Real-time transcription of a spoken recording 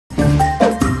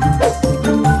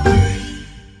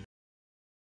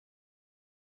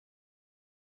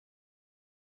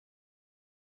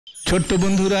ছোট্ট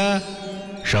বন্ধুরা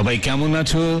সবাই কেমন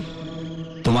আছো?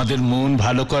 তোমাদের মন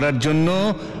ভালো করার জন্য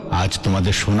আজ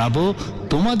তোমাদের শোনাবো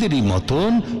তোমাদেরই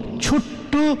মতন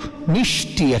ছোট্ট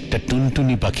মিষ্টি একটা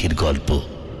টুনটুনি পাখির গল্প,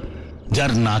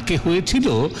 যার নাকে হয়েছিল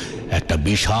একটা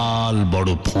বিশাল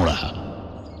বড় ফোঁড়া।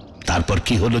 তারপর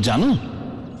কি হলো জানো?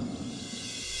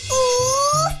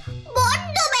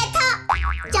 বড্ড ব্যথা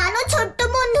জানো ছোট্ট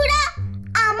বন্ধুরা,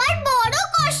 আমার বড়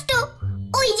কষ্ট।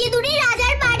 ওই যে দূরে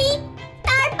রাজার বাড়ি,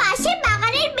 তার পাশে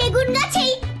বাগানের বেগুন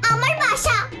গাছেই আমার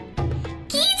বাসা।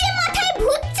 কি যে মাথায়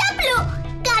ভূত চাপলো,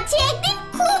 গাছে একদিন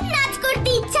খুব নাচ করতে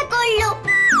ইচ্ছা করলো।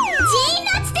 যেই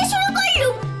নাচতে শুরু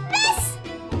করলুম, ব্যাস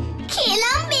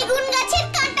খেলাম বেগুন গাছের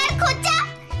কাঁটার খোঁচা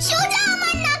সোজা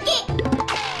আমার নাকে।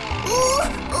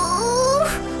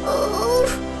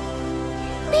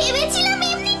 ভেবেছিলাম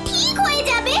এমনি ঠিক হয়ে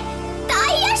যাবে,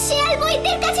 তাই আর শেয়াল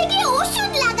বৈদ্যের কাছে গিয়ে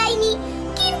ওষুধ লাগাইনি।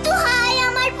 কিন্তু হায়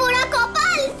আমার পোড়া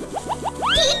কপাল,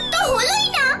 ঠিক তো হলোই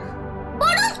না,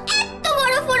 বরং এত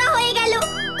বড় ফোড়া হয়ে গেল।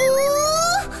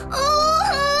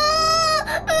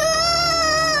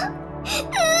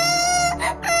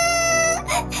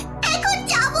 এখন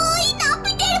যাবো ওই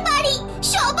নাপিতের বাড়ি।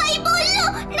 সবাই বলল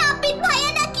নাপিত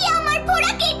ভাইয়া নাকি আমার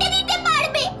ফোড়া কেটে দিতে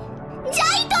পারবে।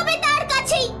 যাই তবে তার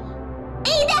কাছেই।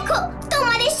 এই দেখো,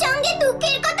 তোমাদের সঙ্গে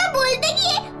দুঃখের কথা বলতে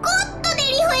গিয়ে কত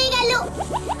দেরি হয়ে গেল।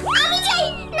 আমি যাই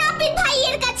নাপিত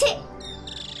ভাইয়ের কাছে।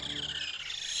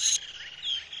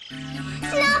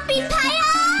 নাপিত ভাইয়া,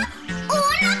 ও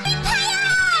নাপিত ভাইয়া,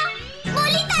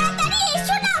 বলি তাড়াতাড়ি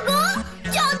এসো না গো,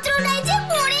 যন্ত্রণায় যে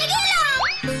মরে গেলাম।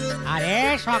 আরে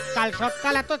সকাল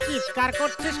সকাল এত চিৎকার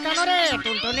করছিস কেন রে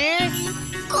টুনটুনি?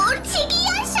 করছি কি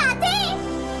আর সাথে,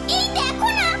 এই দেখো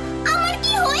না আমার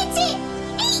কি হয়েছে।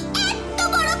 এই এত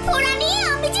বড় ফোড়া নিয়ে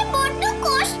আমি যে বড্ড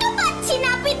কষ্ট পাচ্ছি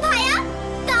নাপিত ভাইয়া,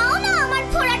 দাও না আমার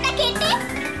ফোড়াটা কেটে।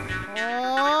 ও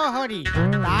হরি,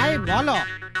 তাই বলো?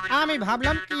 আমি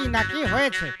ভাবলাম কি না কি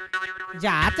হয়েছে,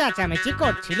 যা চেঁচামেচি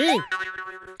করছিলি।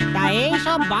 তাই এই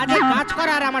সব বাজে কাজ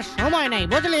করার আমার সময় নাই,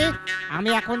 বুঝলি? আমি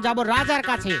এখন যাব রাজার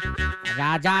কাছে।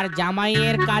 রাজার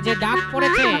জামাইয়ের কাজে ডাক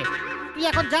পড়েছে, তুই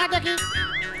এখন যা দেখি।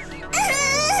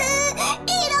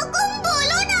 এরকম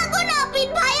বলো না গো নাপিত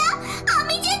ভাইয়া,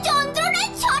 আমি যে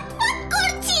যন্ত্রণায় ছটফট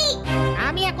করছি।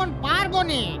 আমি এখন পারবো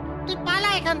নি, তুই পালা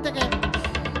এখান থেকে।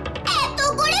 এত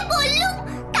করে বললুম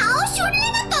তাও শুনলে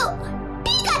না তো।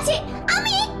 ঠিক আছে,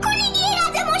 আমি এক্ষুনি গিয়ে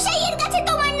রাজা মশাইয়ের কাছে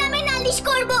তোমার নামে নালিশ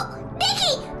করব।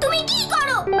 দেখি তুমি কি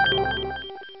করো।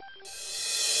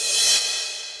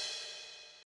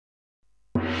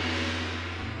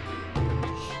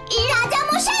 এই রাজা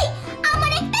মশাই,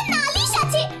 আমার একটা নালিশ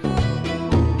আছে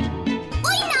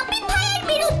ওই নাপিত ভাইয়ের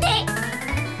বিরুদ্ধে।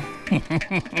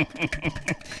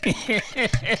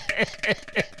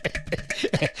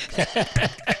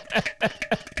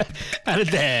 আরে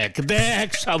দেখ দেখ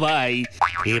সবাই,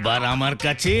 এবার আমার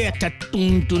কাছে একটা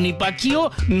টুনটুনি পাখিও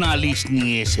নালিশ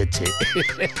নিয়ে এসেছে।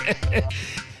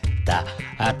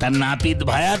 তা নাপিত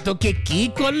ভাইয়া তোকে কি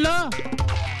করলো?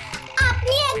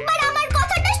 আপনি একবার আমার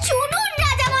কথাটা শুনুন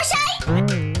রাজা মশাই।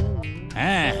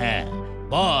 হ্যাঁ হ্যাঁ,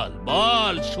 বল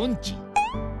বল, শুনছি।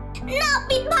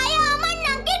 নাপিত ভাইয়া আমার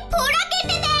নাকের ফোড়া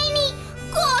কেটে দেয়নি,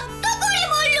 কত করে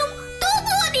বললুম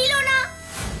তবুও দিল না।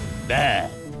 দেখ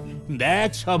দেখ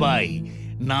সবাই,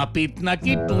 নাপিত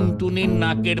নাকি টুনটুনির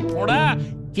নাকের ফোঁড়া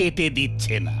কেটে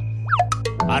দিচ্ছে না,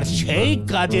 আর সেই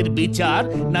কাজের বিচার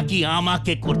নাকি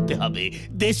আমাকে করতে হবে,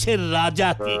 দেশের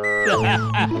রাজাকে।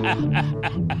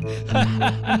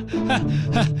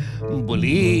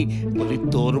 বলি বলি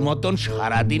তোর মতন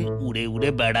সারাদিন উড়ে উড়ে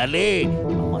বেড়ালে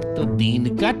আমার তো দিন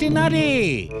কাটে না রে,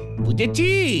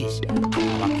 বুঝেছিস?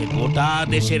 আমাকে গোটা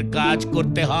দেশের কাজ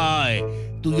করতে হয়।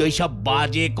 তুই ওইসব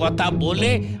বাজে কথা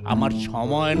বলে আমার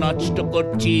সময় নষ্ট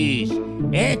করছিস।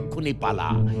 এক্ষুনি পালা,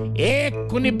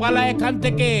 এক্ষুনি পালা এখান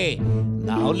থেকে,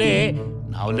 না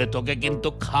হলে তোকে কিন্তু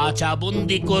খাঁচা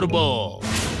বন্দি করব।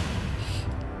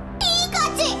 ঠিক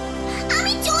আছে,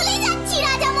 আমি চলে যাচ্ছি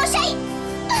রাজা মশাই।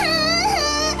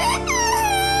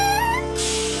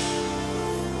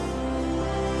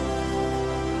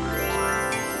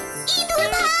 ইঁদুর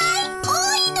ভাই, ও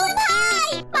ইঁদুর ভাই,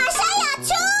 বাসায়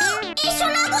আছো? এসো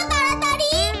না গো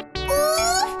তাড়াতাড়ি।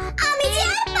 উফ, আমি যে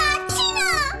আর পাচ্ছি না।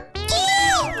 কে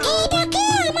ডাকে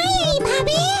আমায়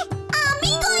এইভাবে?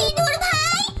 আমি গো ইঁদুর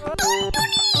ভাই,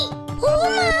 টুনটুনি। ও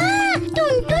মা,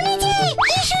 টুনটুনি যে,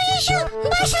 এসো এসো,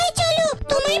 বাসায় চলো,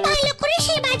 তোমায় ভালো করে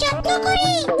সেবা যত্ন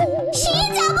করি। সে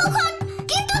যাবক্ষণ,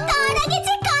 কিন্তু তার আগে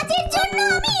যে কাজের জন্য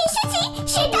আমি এসেছি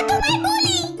সেটা তোমায়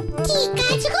বলি। কি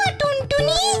কাজ গো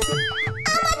টুনটুনি?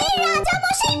 আমাদের রাজা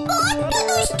মশাই বড্ড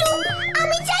দুষ্টু।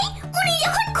 আমি চাই উনি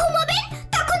যখন ঘুমাবেন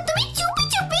তখন তুমি চুপি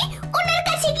চুপি ওনার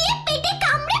কাছে গিয়ে পেটে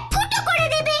কামড়ে ফুটো করে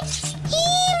দেবে। হে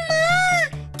মা,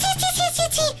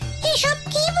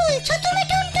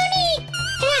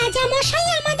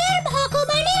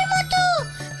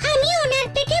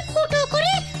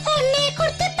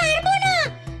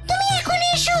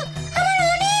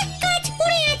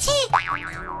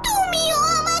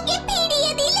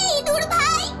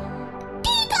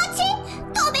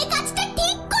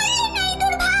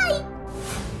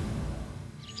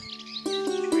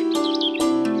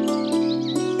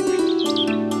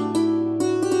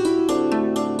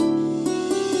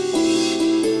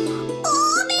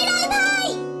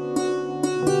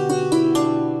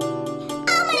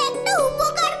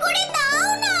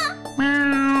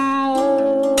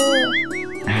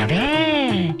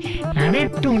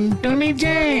 টুনটুনি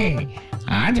যে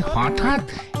আজ হঠাৎ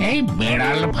এই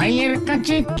বেড়াল ভাইয়ের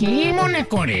কাছে কি মনে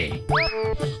করে?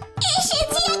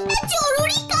 এসেছি একটা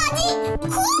জরুরি কাজে,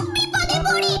 খুব বিপদে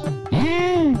পড়ে।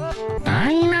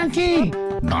 তাই নাকি?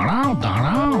 দাঁড়াও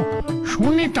দাঁড়াও,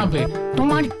 শুনি তবে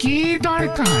তোমার কি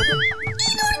দরকার?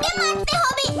 ইঁদুরকে মারতে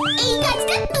হবে, এই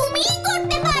কাজটা তুমিই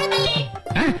করতে পারবে।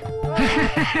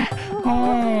 ও,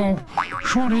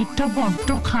 শরীরটা বড্ড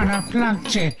খারাপ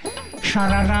লাগছে,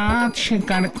 সারা রাত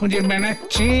শিকার খুঁজে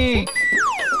বেড়াচ্ছি,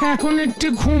 এখন একটু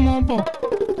ঘুমোবো।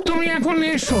 তুমি এখন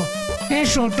এসো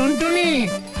এসো টুনটুনি,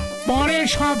 পরে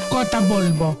সব কথা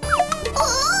বলবো। ও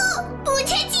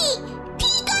বুঝেছি,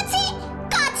 ঠিক আছে,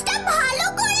 কাজটা ভালো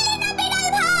করলে না বেড়াল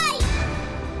ভাই।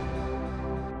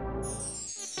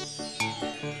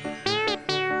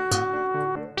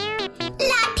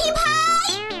 লাঠি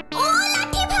ভাই, ও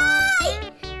লাঠি ভাই,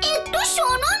 একটু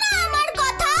শোনো না আমার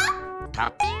কথা।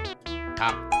 ঠক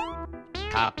ঠক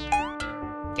ঠক।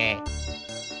 কে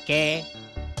কে?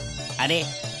 আরে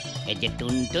এই যে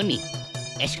টুনটুনি,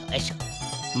 এসো এসো,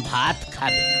 ভাত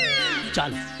খাবে?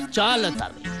 চল চলো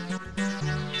তবে।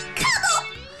 খাবো,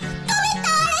 তবে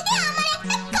তার আগে আমার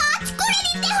একটা কাজ করে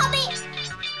দিতে হবে।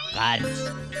 কাজ?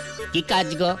 কি কাজ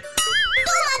গো?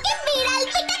 তোমাকে বিড়াল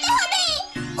পেটাতে হবে,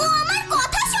 ও আমার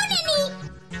কথা শোনেনি।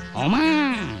 ওমা,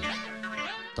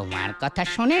 তোমার কথা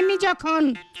শোনেনি যখন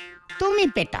তুমি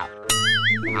পেটাও।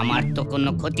 আমার তো কোনো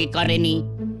ক্ষতি করেনি,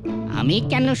 আমি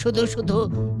কেন শুধু শুধু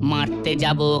মারতে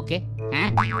যাব ওকে? হ্যাঁ,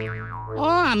 ও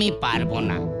আমি পারবো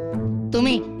না,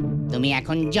 তুমি তুমি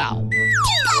এখন যাও।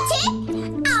 ঠিক আছে,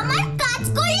 আমার কাজ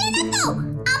করলে না তো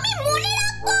আমি মনে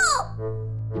রাখবো।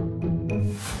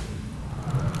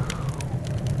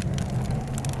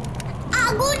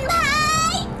 আগুন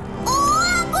ভাই, ও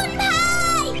আগুন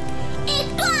ভাই,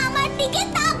 একটু আমার দিকে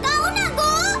তাকাও না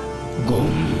গো।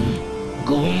 গুম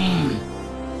গুম।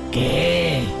 কে?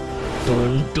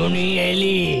 টুনটুনি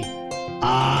এলি?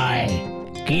 আয়,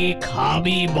 কি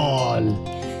খাবি বল?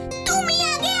 তুমি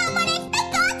আগে আমার একটা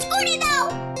কাজ করে দাও।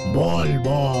 বল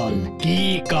বল, কি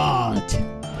কাজ?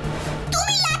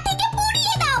 তুমি লাঠিকে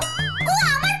পুড়িয়ে দাও, ও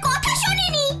আমার কথা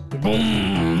শোনেনি।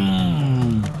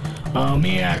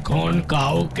 আমি এখন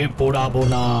কাউকে পোড়াবো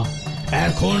না,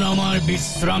 এখন আমার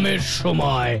বিশ্রামের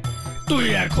সময়, তুই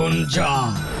এখন যা।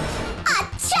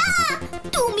 আচ্ছা,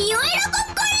 তুমিও এরকম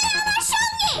করলে আমার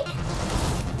সঙ্গে?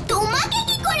 তোমাকে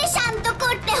কি করে শান্ত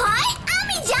করতে হয়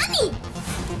আমি জানি।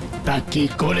 তা কি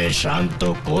করে শান্ত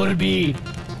করবি?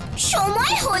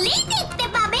 সময় হলেই দেখতে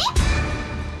পাবে।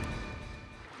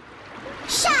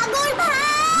 সাগর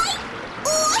ভাই,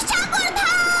 ও সাগর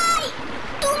ভাই,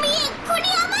 তুমি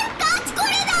এক্ষুনি আমার কাজ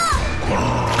করে দাও।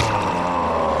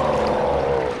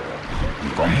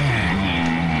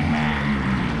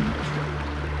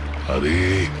 আরে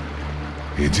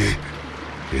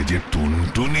এই যে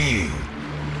টুনটুনি,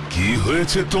 কি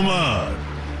হয়েছে তোমার?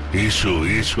 এসো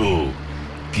এসো,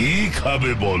 কি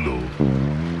খাবে বলো?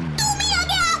 তুমি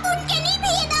আগে আগুনকে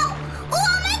নিভিয়ে দাও, ও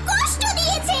আমায় কষ্ট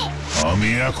দিয়েছে।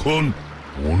 আমি এখন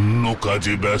অন্য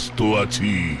কাজে ব্যস্ত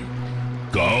আছি,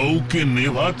 কাউকে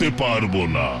নেভাতে পারবো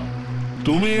না,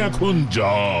 তুমি এখন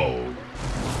যাও।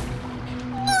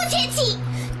 বুঝেছি,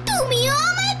 তুমিও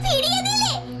আমায় ফিরিয়ে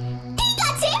দিলে। ঠিক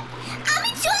আছে, আমি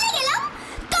চলে গেলাম,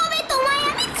 তবে তোমায়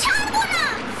আমি ছাড়বো না।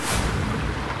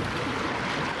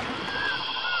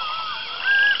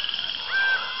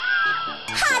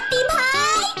 হাতি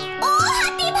ভাই, ও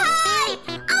হাতি ভাই,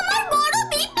 আমার বড়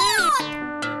বিপদ।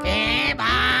 কে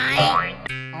ভাই?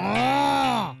 ও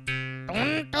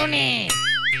টুনটুনি,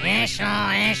 এসো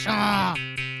এসো,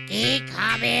 কি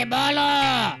খাবে বলো?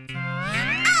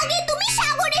 আগে তুমি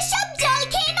সাগরের সব জল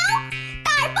খেয়ে নাও,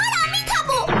 তারপর আমি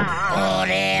খাবো।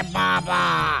 ওরে বাবা,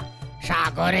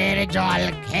 সাগরের জল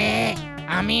খেয়ে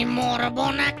আমি মরবো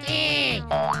নাকি?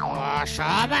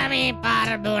 সব আমি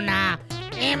পারবো না,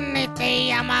 এমনিতেই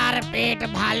আমার পেট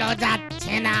ভালো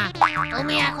যাচ্ছে না।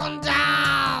 তুমি এখন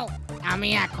যাও, আমি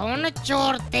এখন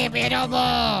চড়তে বেরোবো।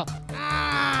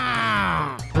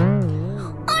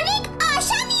 অনেক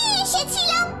আশা নিয়ে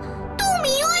এসেছিলাম,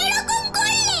 তুমিও এরকম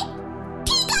করলে।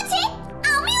 ঠিক আছে,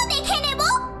 আমিও দেখে নেব।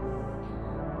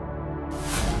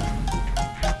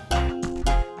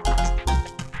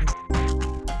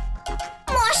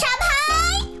 মশা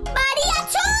ভাই, বাড়ি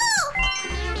আছো?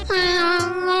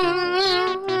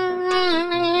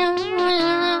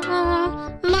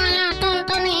 বলো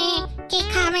টুনটুনি, কি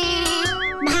খাবে?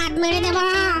 ভাত মেরে দেবো?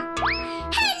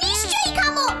 হ্যাঁ,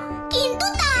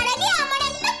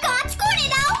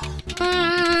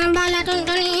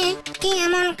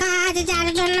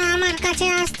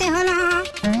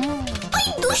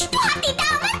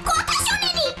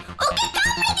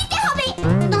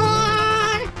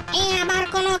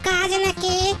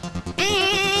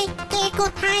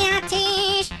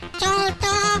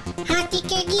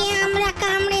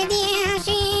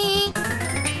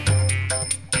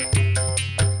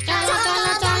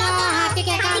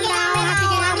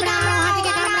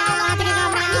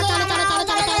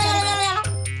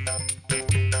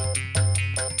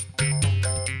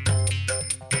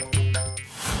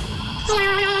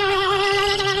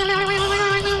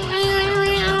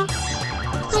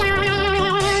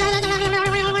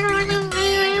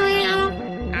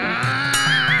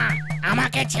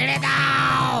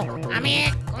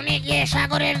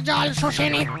 সাগরের জল শুষে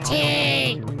নিচ্ছে।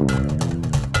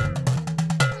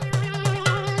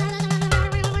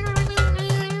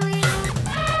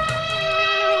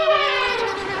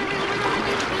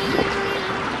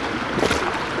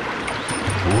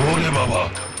 ওরে বাবা,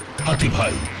 হাতি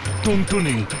ভাই,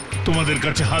 টুনটুনি, তোমাদের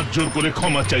কাছে হাত জোর করে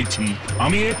ক্ষমা চাইছি।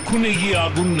 আমি এক্ষুনি গিয়ে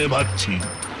আগুন নেভাচ্ছি।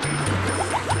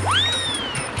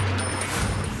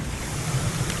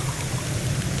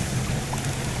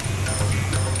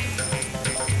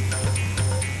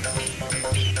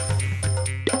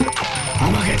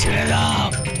 আমাকে ছেড়ে দাও,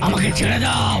 আমাকে ছেড়ে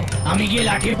দাও, আমি গিয়ে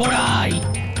লাঠি পোড়াই।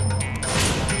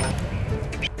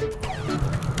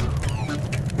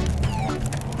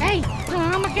 এই,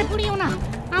 আমাকে পুড়িও না,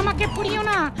 আমাকে পুড়িও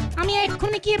না, আমি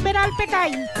এক্ষুনি গিয়ে বেড়াল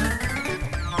পেটাই।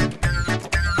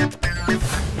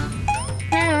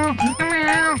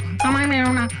 আমায়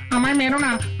মেরো না, আমায় মেরো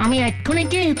না, আমি এক্ষুনি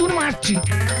গিয়ে ইঁদুর মারছি।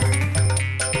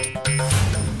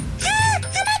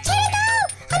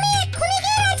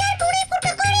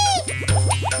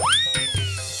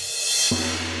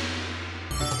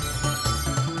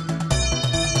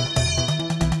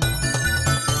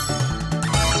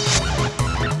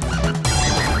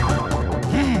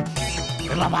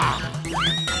 বাবা,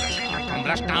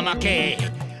 কামড়াসটা আমাকে।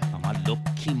 আমার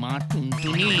লক্ষ্মী মা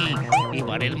টুনটুনি,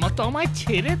 এবারের মতো আমায়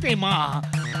ছেড়ে দে মা,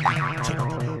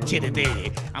 ছেড়ে দে।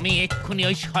 আমি এক্ষুনি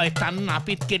ওই শয়তান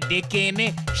নাপিতকে ডেকে এনে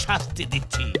শাস্তি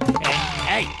দিচ্ছি।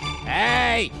 এই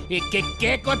এই এই,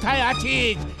 কে কোথায়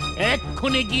আছিস?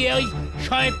 এক্ষুনি গিয়ে ওই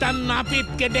শয়তান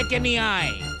নাপিতকে ডেকে নিয়ে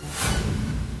আয়।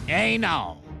 এই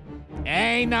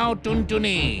নাও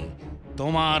টুনটুনি,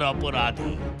 তোমার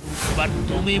অপরাধী। এবার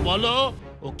তুমি বলো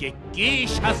ওকে কি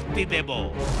শাস্তি দেব?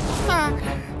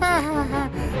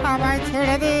 আমায়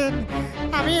ছেড়ে দিন,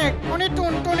 আমি এক্ষুনি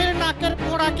টুনটুনির নাকের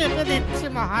পোড়া কেটে দিচ্ছি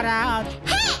মহারাজ।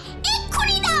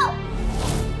 এক্ষুনি দাও।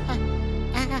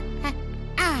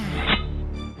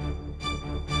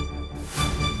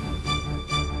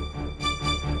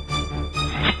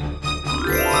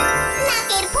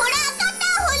 নাকের ফোড়া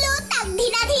কাটা হলো, তাক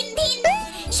ধিনা ধিন ধিন,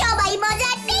 সবাই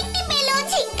মজার টেকটি পেল,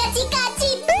 ঝিঙ্কা চিকা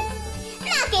চিন।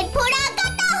 নাকের ফোড়া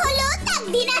কাটা হলো, তাক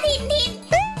ধিনা ধিন ধিন,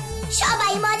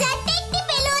 সবাই মজার টেকটি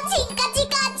পেল, ঝিঙ্কা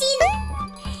চিকা চিন।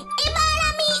 এবার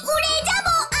আমি উড়ে যাব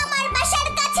আমার বাসার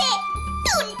কাছে,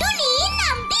 টুনটুনি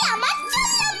নামটি আমার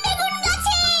চললাম বেগুন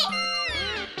গাছে।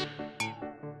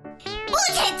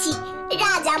 বুঝেছি,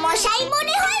 রাজা মশাই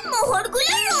মনে হয়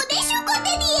মোহরগুলো রোদে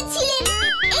শুকোতে দিয়েছিলেন।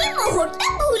 এই মোহরটা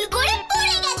ভুল করে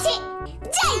পড়ে গেছে।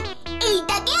 যাই,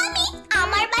 এইটাকে আমি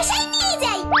আমার বাসায় নিয়ে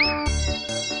যাই।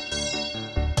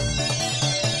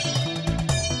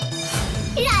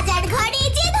 রাজার ঘরে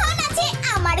যে ধন আছে,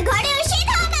 আমার ঘরেও সে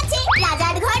ধন আছে।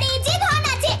 রাজার ঘরে যে ধন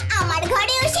আছে, আমার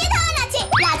ঘরেও সে ধন আছে।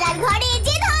 রাজার ঘরে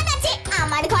যে ধন আছে,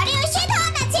 আমার ঘরেও সে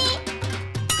ধন আছে।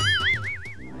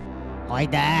 ওই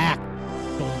দেখ,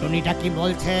 টুনটুনিটা কি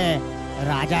বলছে?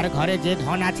 রাজার ঘরে যে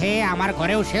ধন আছে, আমার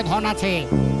ঘরেও সে ধন আছে।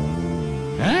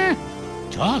 হ্যাঁ,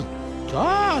 চল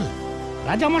চল,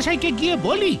 রাজামশাইকে গিয়ে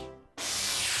বলি।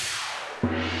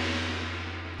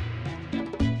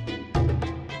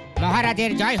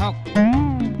 মহারাজের জয় হোক।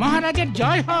 মহারাজের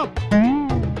জয় হোক।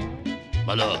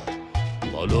 বলো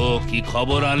বলো, কি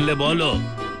খবর আনলে বলো।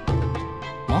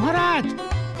 মহারাজ,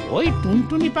 ওই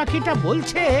টুনটুনি পাখিটা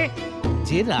বলছে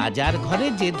যে রাজার ঘরে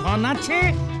যে ধন আছে,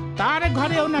 তার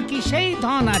ঘরেও নাকি সেই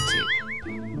ধন আছে।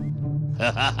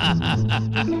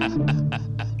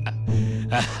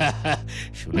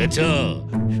 শুনেছো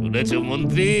শুনেছো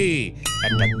মন্ত্রী,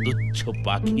 একটা তুচ্ছ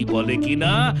পাখি বলে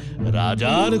কিনা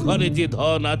রাজার ঘরে যে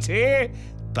ধন আছে,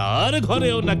 তার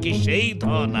ঘরেও নাকি সেই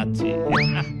ধন আছে।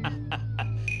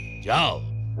 যাও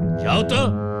যাও তো,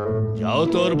 যাও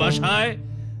তোর বাসায়,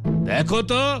 দেখো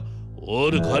তো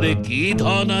ওর ঘরে কি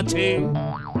ধন আছে।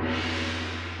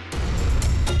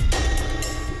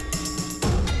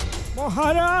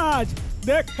 মহারাজ,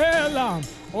 দেখে এলাম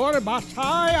ওর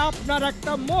বাসায় আপনার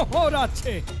একটা মোহর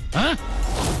আছে। হ্যাঁ?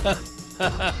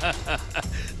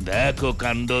 দেখো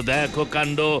কাণ্ড, দেখো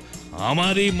কাণ্ড,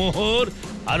 আমারই মোহর,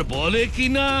 আর বলে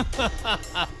কিনা।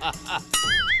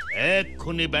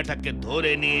 এক্ষুনি বেটাকে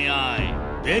ধরে নিয়ে আয়।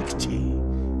 দেখছি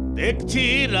দেখছি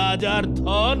রাজার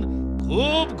ধন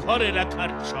খুব ঘরে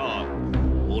রাখার শখ,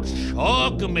 ওর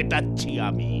শখ মেটাচ্ছি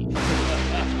আমি।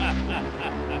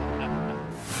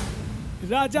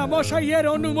 রাজা মশাইয়ের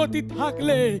অনুমতি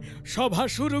থাকলে সভা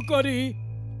শুরু করি।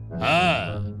 হ্যাঁ,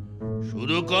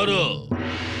 শুরু করো।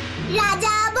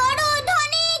 রাজা বড়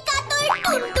ধনে কাতর,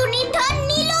 টুনটুনি ধন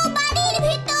নিল বাড়ির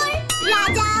ভিতর।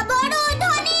 রাজা বড়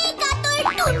ধনে কাতর,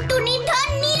 টুনটুনি ধন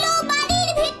নিল বাড়ির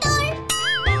ভিতর।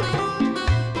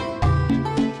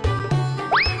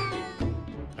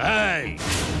 এই,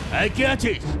 এই কে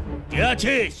আছিস? কে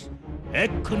আছিস?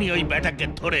 এক্ষুনি ওই বেটাকে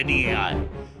ধরে নিয়ে আয়।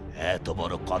 এত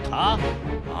বড় কথা,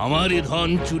 আমারই ধন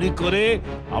চুরি করে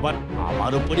আবার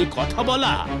আমার উপরই কথা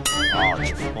বলা।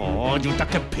 আজ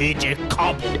ওটাকে ভেজে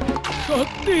খাবো।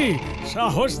 সত্যি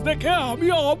সাহস দেখে আমি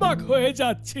অবাক হয়ে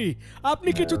যাচ্ছি। আপনি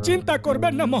কিছু চিন্তা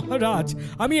করবেন না মহারাজ,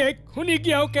 আমি এক্ষুনি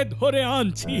গিয়ে ওকে ধরে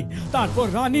আনছি, তারপর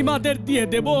রানীমাদের দিয়ে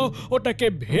দেব, ওটাকে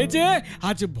ভেজে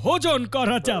আজ ভোজন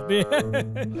করা যাবে।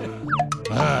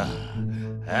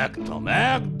 একদম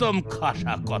একদম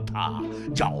খাসা কথা।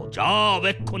 যাও যাও,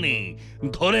 এক্ষুনি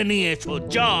ধরে নিয়ে এসো,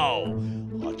 যাও।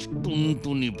 আজ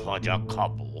টুনটুনি ভাজা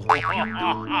খাবো।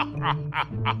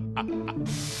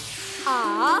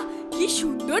 কি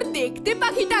সুন্দর দেখতে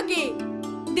পাখিটাকে।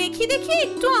 দেখি দেখি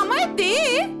একটু আমায় দে।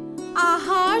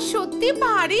 আহা, সত্যি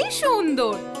ভারী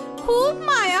সুন্দর, খুব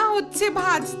মায়া হচ্ছে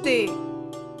ভাজতে।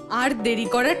 আর দেরি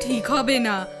করা ঠিক হবে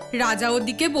না, রাজা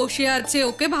ওদিকে বসে আছে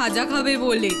ওকে ভাজা খাবে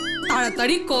বলে।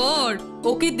 তাড়াতাড়ি কর,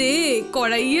 ওকে দে,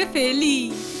 কড়াইয়ে ফেলি।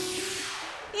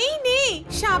 এই নে,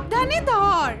 সাবধানে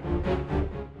ধর।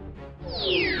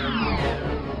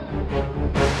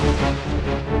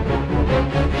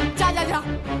 যা যা যা,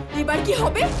 এবার কি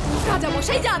হবে? রাজা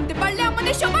মশাই জানতে পারলে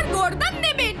আমাদের সবার গর্দান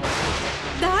নেবেন।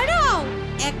 দাঁড়াও,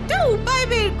 একটা উপায়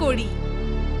বের করি।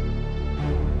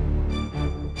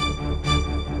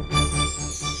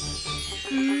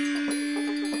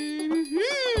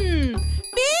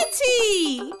 পেয়েছি,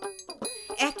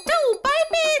 একটা উপায়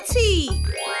পেয়েছি।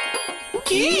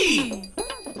 কি?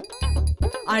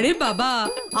 আরে বাবা,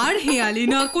 আর হেয়ালি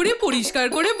না করে পরিষ্কার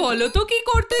করে বলো তো কি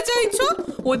করতে চাইছো?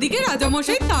 ওদিকে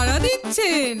রাজামশাই তাড়া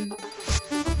দিচ্ছেন।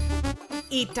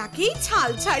 এটাকেই ছাল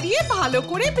ছাড়িয়ে ভালো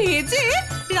করে ভেজে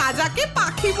রাজাকে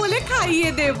পাখি বলে খাইয়ে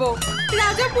দেব।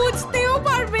 রাজা বুঝতেও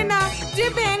পারবে না যে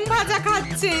ব্যাঙ ভাজা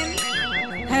খাচ্ছেন।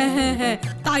 হ্যাঁ হ্যাঁ হ্যাঁ,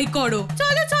 তাই করো।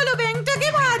 চলো চলো, ব্যাঙটাকে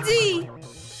ভাজি।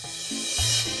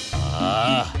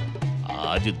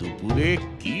 আজ দুপুরে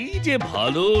কি যে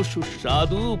ভালো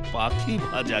সুস্বাদু পাখি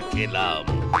ভাজা খেলাম,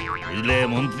 বুঝলে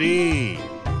মন্ত্রী?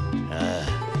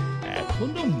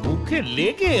 এখনো মুখে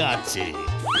লেগে আছে।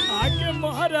 আগে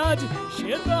মহারাজ,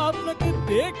 সে তো আপনাকে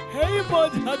দেখেই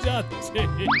বোঝা যাচ্ছে।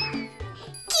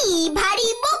 কি ভারী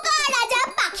বোকা রাজা,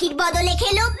 পাখির বদলে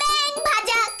খেলো ব্যাঙ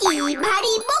ভাজা। কি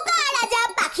ভারী বোকা রাজা,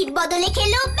 পাখির বদলে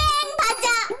খেলো ব্যাঙ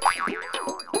ভাজা।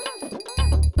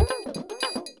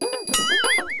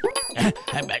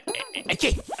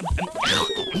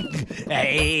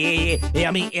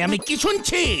 আমি কি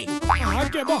শুনছি?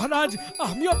 আগে মহারাজ,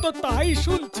 আমিও তো তাই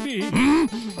শুনছি।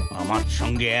 আমার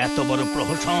সঙ্গে এত বড়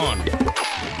প্রহসন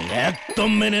একদম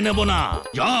মেনে নেব না।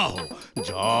 যাও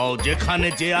যাও, যেখানে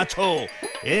যে আছো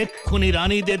এক্ষুনি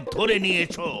রানীদের ধরে নিয়ে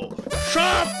এসো।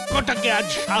 সব কটাকে আজ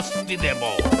শাস্তি দেব।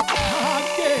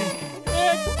 আগে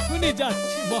এক্ষুনি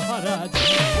যাচ্ছি মহারাজ।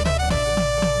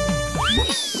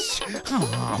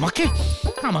 আমাকে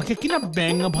আমাকে কিনা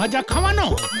ব্যাঙ ভাজা খাওয়ানো?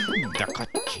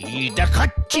 দেখাচ্ছি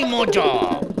দেখাচ্ছি মজা।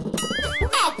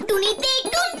 একটুনিতে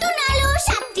টুনটুনালো,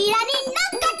 সাতটি রানীর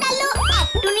নাক কাটালো।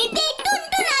 একটুনিতে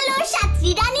টুনটুনালো, সাতটি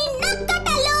রানীর নাক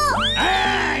কাটালো।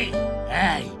 এই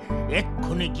এই,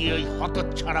 এক্ষুনি গিয়ে ওই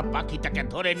হতচ্ছাড়া পাখিটাকে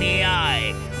ধরে নিয়ে আয়।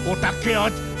 ওটাকে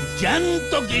আজ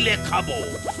জ্যান্ত গিলে খাবো।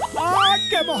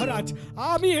 আগে মহারাজ,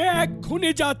 আমি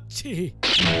এক্ষুনি যাচ্ছি।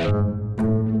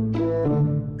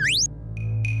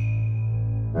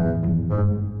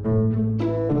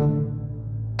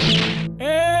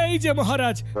 এই যে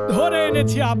মহারাজ, ধরে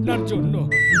এনেছি আপনার জন্য।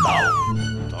 দাও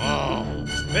দাও,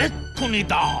 এক্ষুনি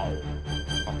দাও।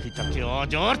 পাখিটাকে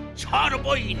আজ আর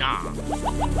ছাড়বই না।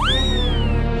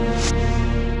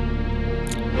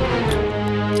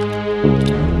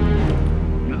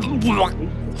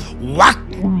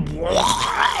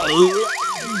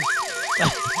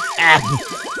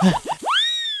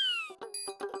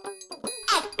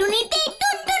 একটুনিতে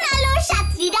টুনটুনালো,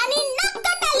 সাতটি রানীর নাক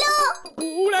কাটালো।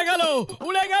 উড়ে গেল,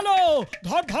 উড়ে গেল।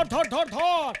 ধর ধর ধর ধর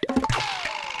ধর।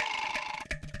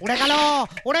 উড়ে গেল,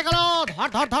 উড়ে গেল। ধর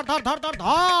ধর ধর ধর ধর ধর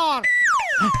ধর।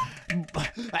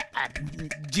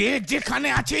 যে যেখানে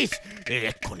আছিস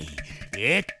এক্ষুনি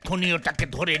এক্ষুনি ওটাকে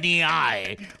ধরে নিয়ে আয়।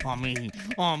 আমি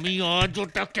আমি আজ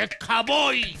ওটাকে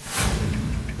খাবই।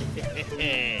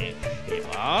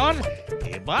 এবার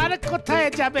এবার কোথায়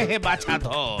যাবে হে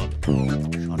বাছাধর?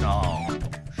 শোনো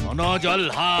শোনো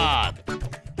জলহাত,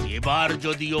 এবার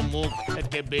যদিও মুখ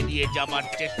থেকে বেরিয়ে যাবার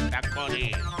চেষ্টা করে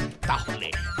তাহলে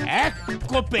এক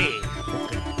কোপে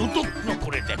ওকে দুটুকরো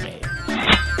করে দেবে।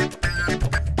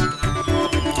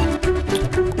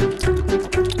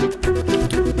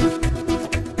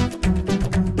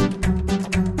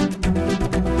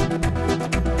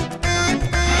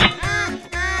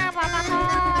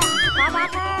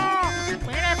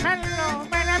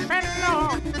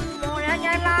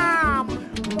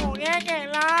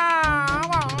 গেলাম,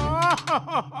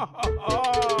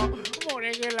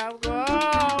 মরে গেলাম গো,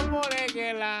 মরে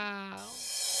গেলাম।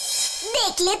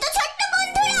 দেখলে তো ছোট্ট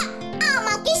বন্ধুরা,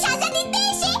 আমাকে সাজা দিতে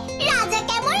এসে রাজা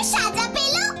কেমন সাজা